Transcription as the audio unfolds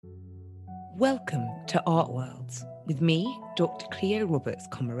Welcome to Art Worlds with me, Dr. Cleo Roberts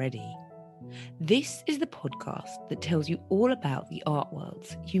Comaretti. This is the podcast that tells you all about the art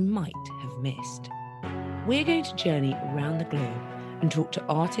worlds you might have missed. We're going to journey around the globe and talk to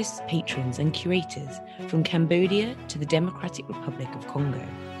artists, patrons, and curators from Cambodia to the Democratic Republic of Congo.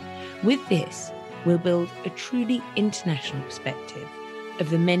 With this, we'll build a truly international perspective of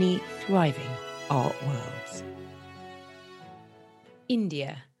the many thriving art worlds.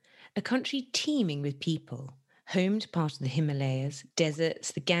 India, a country teeming with people, home to part of the Himalayas,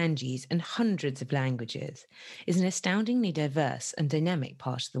 deserts, the Ganges, and hundreds of languages, is an astoundingly diverse and dynamic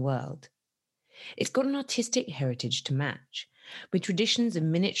part of the world. It's got an artistic heritage to match, with traditions of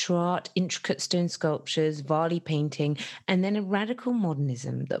miniature art, intricate stone sculptures, Vali painting, and then a radical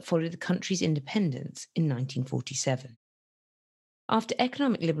modernism that followed the country's independence in 1947. After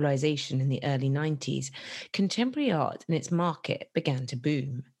economic liberalisation in the early 90s, contemporary art and its market began to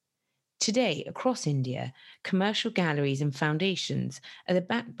boom. Today, across India, commercial galleries and foundations are the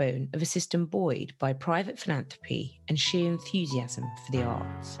backbone of a system buoyed by private philanthropy and sheer enthusiasm for the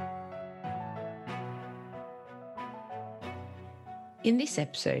arts. In this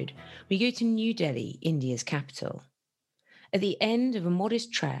episode, we go to New Delhi, India's capital. At the end of a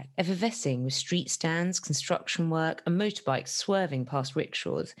modest track, effervescing with street stands, construction work, and motorbikes swerving past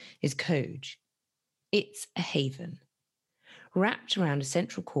rickshaws, is Coj. It's a haven. Wrapped around a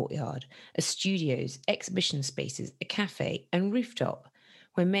central courtyard are studios, exhibition spaces, a cafe, and rooftop,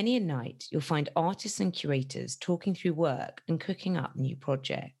 where many a night you'll find artists and curators talking through work and cooking up new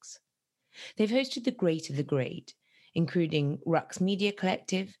projects. They've hosted the great of the great, including Rux Media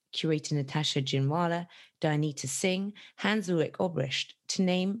Collective, curator Natasha Jinwala, Dianita Singh, Hans-Ulrich Obrecht, to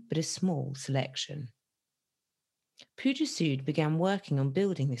name but a small selection. Pooja Sood began working on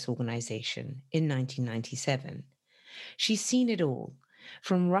building this organisation in 1997. She's seen it all,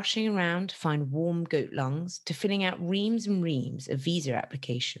 from rushing around to find warm goat lungs to filling out reams and reams of visa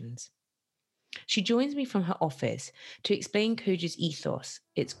applications. She joins me from her office to explain Coj's ethos,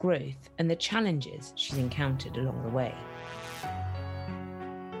 its growth, and the challenges she's encountered along the way.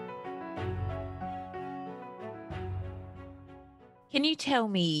 Can you tell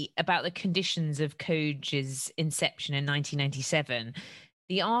me about the conditions of Coj's inception in 1997?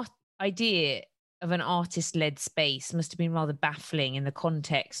 The idea of an artist-led space must have been rather baffling in the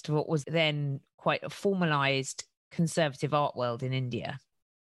context of what was then quite a formalised conservative art world in India.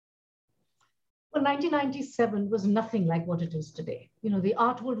 Well, 1997 was nothing like what it is today. The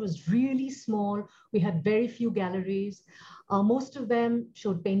art world was really small. We had very few galleries. Most of them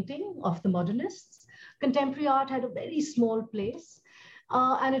showed painting of the modernists. Contemporary art had a very small place.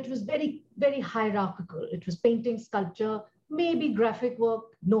 And it was very, very hierarchical. It was painting, sculpture, maybe graphic work,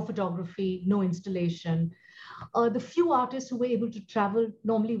 no photography, no installation. The few artists who were able to travel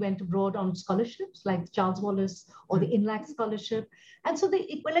normally went abroad on scholarships, like Charles Wallace or the INLAC scholarship. And so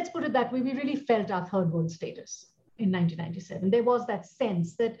let's put it that way, we really felt our third world status in 1997. There was that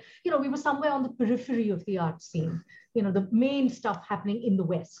sense that, we were somewhere on the periphery of the art scene, the main stuff happening in the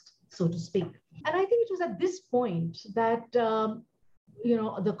West, so to speak. And I think it was at this point that,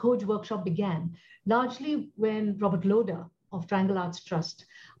 the Coj workshop began, largely when Robert Loder of Triangle Arts Trust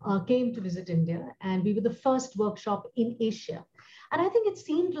came to visit India, and we were the first workshop in Asia. And I think it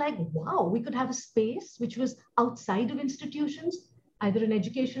seemed like, wow, we could have a space which was outside of institutions, either an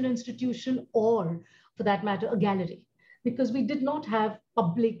educational institution or, for that matter, a gallery, because we did not have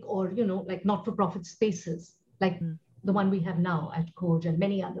public or, not-for-profit spaces like the one we have now at Coj and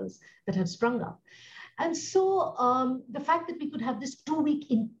many others that have sprung up. And so the fact that we could have this 2-week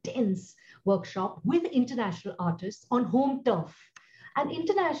intense workshop with international artists on home turf, and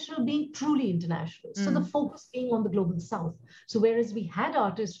international being truly international. So the focus being on the global south. So whereas we had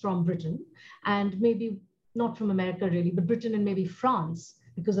artists from Britain and maybe not from America really, but Britain and maybe France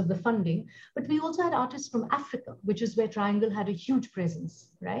because of the funding, but we also had artists from Africa, which is where Triangle had a huge presence,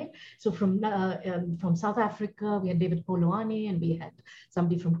 right? So from South Africa, we had David Poloane, and we had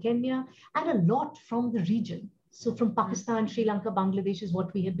somebody from Kenya, and a lot from the region. So from Pakistan, Sri Lanka, Bangladesh is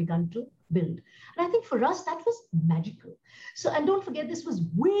what we had begun to build. And I think for us, that was magical. So, and don't forget, this was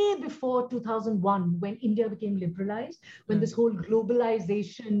way before 2001, when India became liberalized, when this whole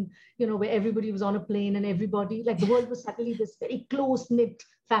globalization, where everybody was on a plane and everybody, like the world was suddenly this very close-knit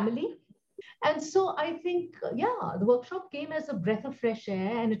family. And so I think, the workshop came as a breath of fresh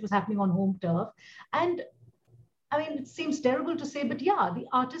air, and it was happening on home turf. And I mean, it seems terrible to say, but the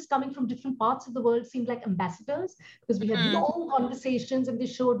artists coming from different parts of the world seemed like ambassadors, because we had long conversations and they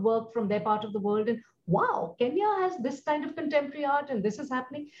showed work from their part of the world. And wow, Kenya has this kind of contemporary art and this is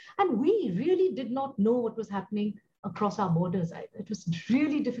happening. And we really did not know what was happening across our borders. It was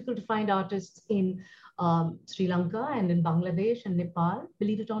really difficult to find artists in Sri Lanka and in Bangladesh and Nepal,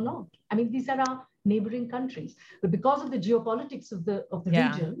 believe it or not. I mean, these are our neighboring countries. But because of the geopolitics of the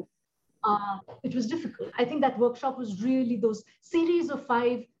region, it was difficult. I think that workshop was really, those series of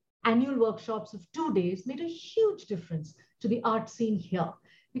 5 annual workshops of 2 days made a huge difference to the art scene here,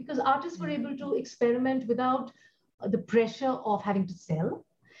 because artists were able to experiment without the pressure of having to sell.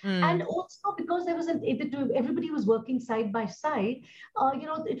 And also because there was everybody was working side by side.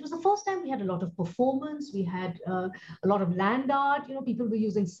 It was the first time we had a lot of performance. We had a lot of land art. People were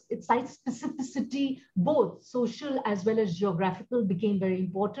using site specificity, both social as well as geographical, became very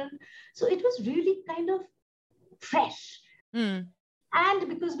important. So it was really kind of fresh. And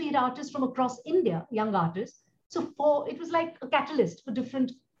because we had artists from across India, young artists, it was like a catalyst for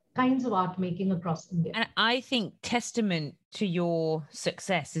different kinds of art making across India. And I think testament to your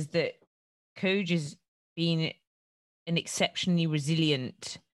success is that Koj has been an exceptionally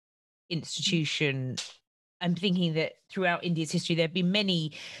resilient institution. I'm thinking that throughout India's history, there have been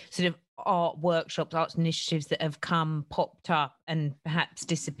many sort of art workshops, arts initiatives that have popped up and perhaps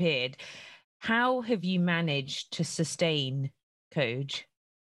disappeared. How have you managed to sustain Koj?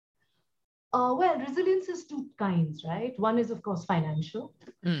 Well, resilience is 2 kinds, right? One is, of course, financial,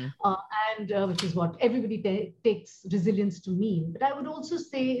 and which is what everybody takes resilience to mean. But I would also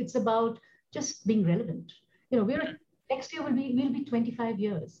say it's about just being relevant. Next year we'll be 25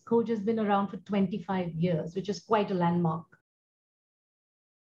 years. Koj has been around for 25 years, which is quite a landmark.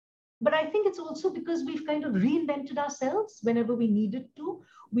 But I think it's also because we've kind of reinvented ourselves whenever we needed to.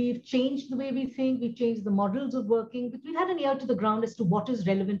 We've changed the way we think, we've changed the models of working, but we've had an ear to the ground as to what is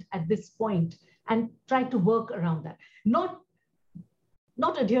relevant at this point and tried to work around that. Not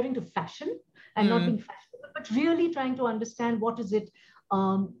adhering to fashion and not being fashionable, but really trying to understand what is it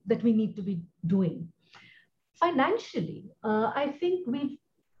that we need to be doing. Financially, I think we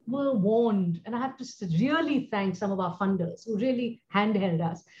were warned, and I have to really thank some of our funders who really handheld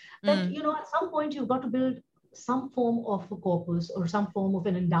us, that, at some point you've got to build some form of a corpus or some form of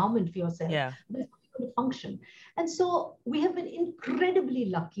an endowment for yourself. Yeah. That's going to function. And so we have been incredibly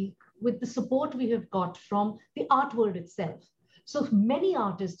lucky with the support we have got from the art world itself. So many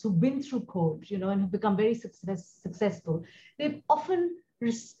artists who've been through Koj, and have become very successful, they've often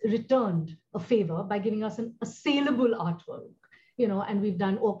returned a favor by giving us a saleable artwork. And we've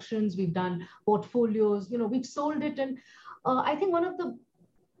done auctions, we've done portfolios, we've sold it. And I think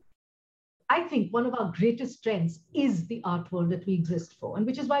one of our greatest strengths is the art world that we exist for, and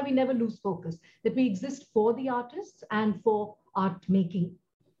which is why we never lose focus, that we exist for the artists and for art making,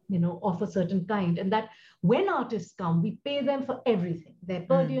 of a certain kind. And that when artists come, we pay them for everything, their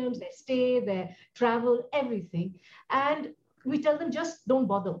per diems, their stay, their travel, everything. And we tell them, just don't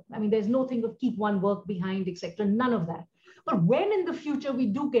bother. I mean, there's no thing of keep one work behind, etc. None of that. But when in the future we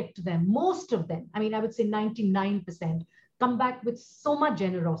do get to them, most of them, I mean, I would say 99%, come back with so much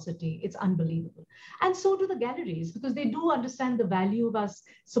generosity. It's unbelievable. And so do the galleries, because they do understand the value of us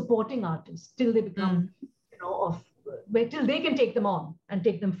supporting artists till they become, till they can take them on and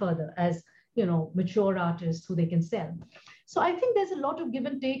take them further as, mature artists who they can sell. So I think there's a lot of give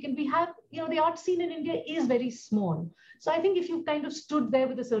and take, and we have, the art scene in India is very small. So I think if you've kind of stood there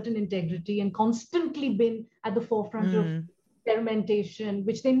with a certain integrity and constantly been at the forefront of experimentation,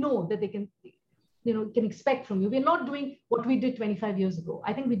 which they know that they can expect from you. We're not doing what we did 25 years ago.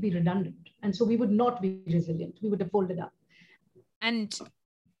 I think we'd be redundant. And so we would not be resilient. We would have folded up. And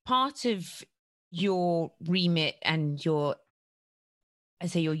part of your remit and your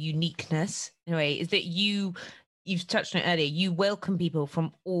uniqueness in a way is that you've touched on it earlier, you welcome people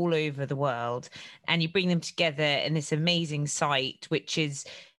from all over the world and you bring them together in this amazing site, which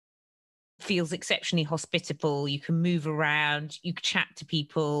feels exceptionally hospitable. You can move around, you can chat to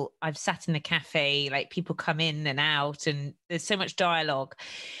people. I've sat in the cafe, like people come in and out and there's so much dialogue.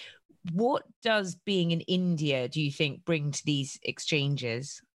 What does being in India, do you think, bring to these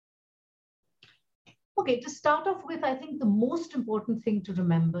exchanges? Okay, to start off with, I think the most important thing to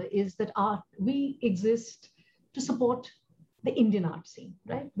remember is that we exist to support the Indian art scene,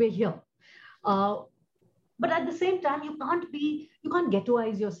 right? We're here. But at the same time, you can't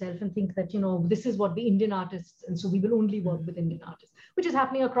ghettoize yourself and think that, this is what the Indian artists, and so we will only work with Indian artists, which is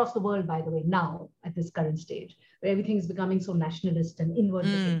happening across the world, by the way, now at this current stage, where everything is becoming so nationalist and inward.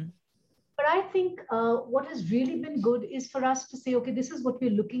 But I think what has really been good is for us to say, okay, this is what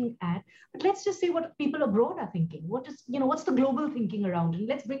we're looking at, but let's just say what people abroad are thinking. What's the global thinking around it?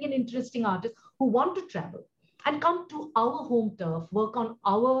 Let's bring in interesting artists who want to travel and come to our home turf, work on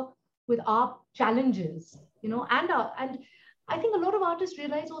with our challenges, and I think a lot of artists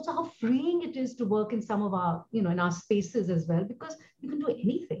realize also how freeing it is to work in some of our, in our spaces as well, because you can do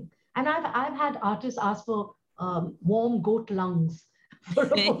anything. And I've had artists ask for warm goat lungs for a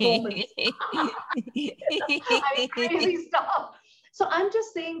performance. I mean, crazy stuff. So I'm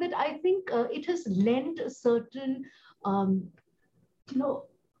just saying that I think it has lent a certain, um, you know,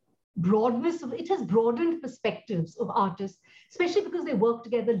 broadness of, it has broadened perspectives of artists, especially because they work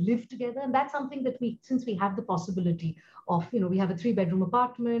together, live together. And that's something that since we have the possibility of, we have a 3-bedroom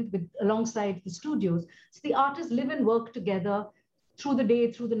apartment with alongside the studios. So the artists live and work together through the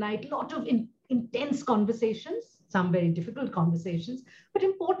day, through the night, a lot of intense conversations, some very difficult conversations, but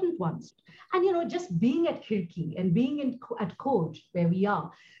important ones. And, just being at Khirki and being at Khoj, where we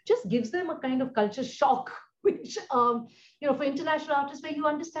are, just gives them a kind of culture shock, which, for international artists, where you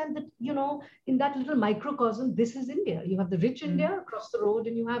understand that, in that little microcosm, this is India. You have the rich India across the road,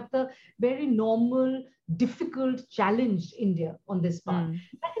 and you have the very normal, difficult, challenged India on this part.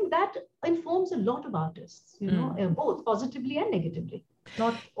 I think that informs a lot of artists, both positively and negatively.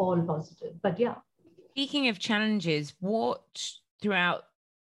 Not all positive, but yeah. Speaking of challenges, what throughout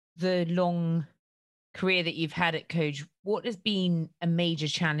the long career that you've had at Khoj, what has been a major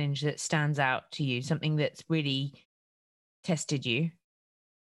challenge that stands out to you, something that's really tested you?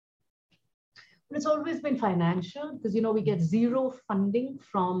 It's always been financial, because we get zero funding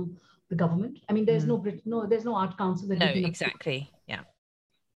from the government. I mean, there's there's no art council that exactly. Yeah.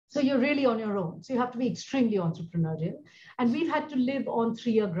 So you're really on your own. So you have to be extremely entrepreneurial. And we've had to live on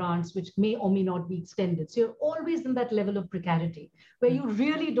 3-year grants, which may or may not be extended. So you're always in that level of precarity where you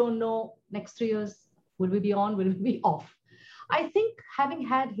really don't know next 3 years, will we be on, will we be off? I think having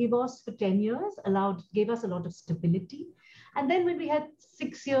had Hivos for 10 years gave us a lot of stability. And then when we had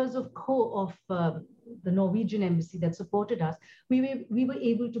 6 years of the Norwegian embassy that supported us, we were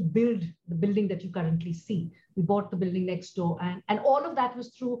able to build the building that you currently see. We bought the building next door, and all of that was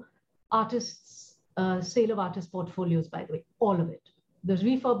through artists' sale of artist portfolios, by the way, all of it. The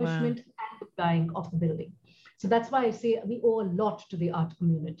refurbishment and the buying of the building. So that's why I say we owe a lot to the art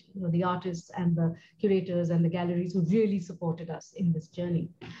community, the artists and the curators and the galleries who really supported us in this journey.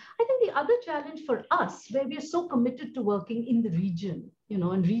 I think the other challenge for us, where we are so committed to working in the region,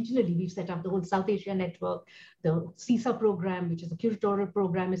 and regionally we've set up the whole South Asia network, the CISA program, which is a curatorial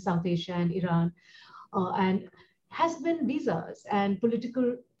program in South Asia and Iran, and has been visas and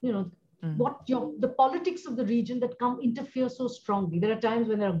political, the politics of the region that interfere so strongly. There are times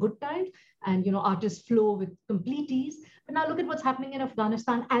when there are good times and, artists flow with complete ease. But now look at what's happening in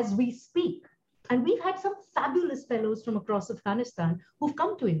Afghanistan as we speak. And we've had some fabulous fellows from across Afghanistan who've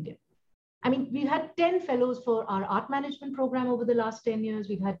come to India. I mean, we've had 10 fellows for our art management program over the last 10 years.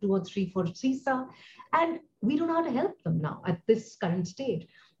 We've had 2 or 3 for CISA. And we don't know how to help them now at this current stage.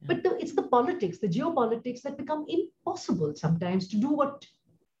 But it's the politics, the geopolitics that become impossible sometimes to do what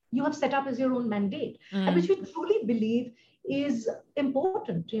you have set up as your own mandate, and which we truly believe is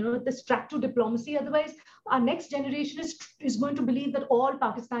important, this track to diplomacy. Otherwise, our next generation is going to believe that all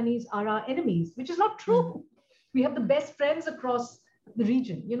Pakistanis are our enemies, which is not true. We have the best friends across the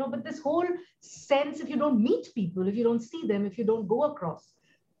region, but this whole sense, if you don't meet people, if you don't see them, if you don't go across,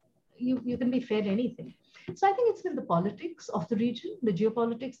 you can be fed anything. So I think it's been the politics of the region, the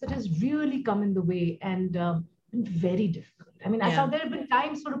geopolitics, that has really come in the way and been very difficult. I mean, I thought there have been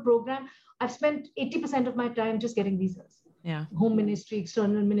times for a program, I've spent 80% of my time just getting visas. Yeah. Home Ministry,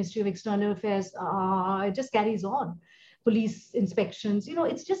 Ministry of External Affairs, it just carries on. Police inspections,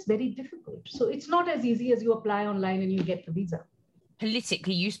 it's just very difficult. So it's not as easy as you apply online and you get the visa.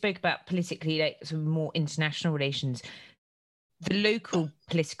 Politically, you spoke about like some more international relations. The local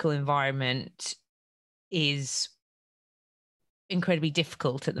political environment is incredibly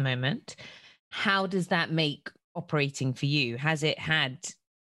difficult at the moment. How does that make operating for you? Has it had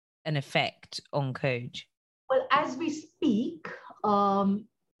an effect on Khoj? Well, as we speak,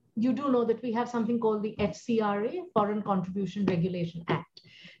 you do know that we have something called the FCRA, Foreign Contribution Regulation Act.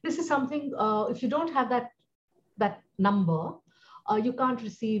 This is something, if you don't have that number, you can't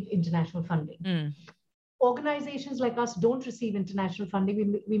receive international funding. Organizations like us don't receive international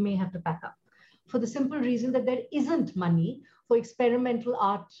funding. We may have to pack up, for the simple reason that there isn't money for experimental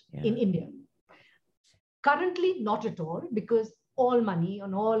art in India. Currently, not at all, because all money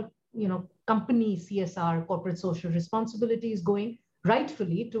on all, company CSR, corporate social responsibility, is going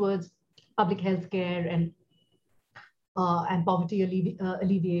rightfully towards public health care and poverty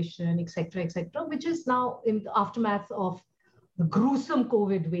alleviation, et cetera, which is now in the aftermath of the gruesome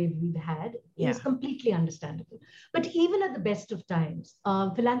COVID wave we've had, is completely understandable. But even at the best of times,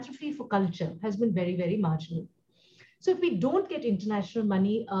 philanthropy for culture has been very, very marginal. So if we don't get international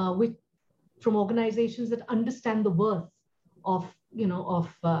money from organizations that understand the worth of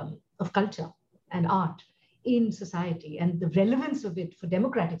culture and art in society and the relevance of it for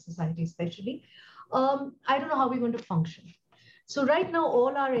democratic society, especially, I don't know how we're going to function. So right now,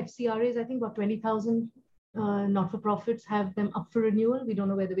 all our FCRAs, I think about 20,000 not-for-profits have them up for renewal. We don't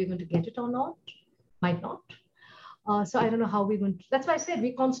know whether we're going to get it or not. Might not. So I don't know how we're going to. That's why I said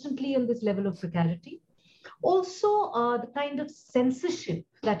we're constantly on this level of precarity. Also, the kind of censorship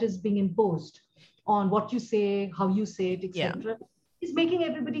that is being imposed on what you say, how you say it, etc., is making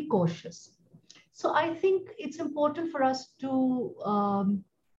everybody cautious. So I think it's important for us to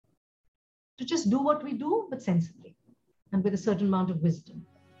just do what we do, but sensibly and with a certain amount of wisdom.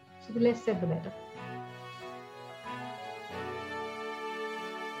 So the less said, the better.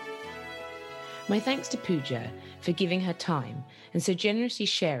 My thanks to Pooja for giving her time and so generously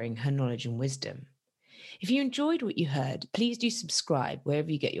sharing her knowledge and wisdom. If you enjoyed what you heard, please do subscribe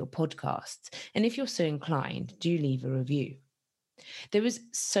wherever you get your podcasts. And if you're so inclined, do leave a review. There was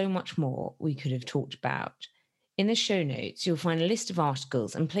so much more we could have talked about. In the show notes, you'll find a list of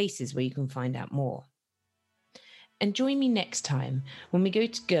articles and places where you can find out more. And join me next time when we go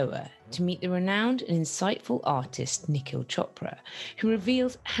to Goa to meet the renowned and insightful artist Nikhil Chopra, who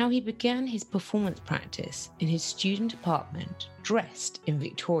reveals how he began his performance practice in his student apartment, dressed in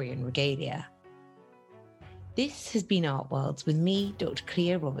Victorian regalia. This has been Art Worlds with me, Dr.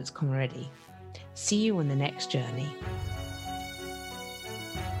 Cleo Roberts-Comeretti. See you on the next journey.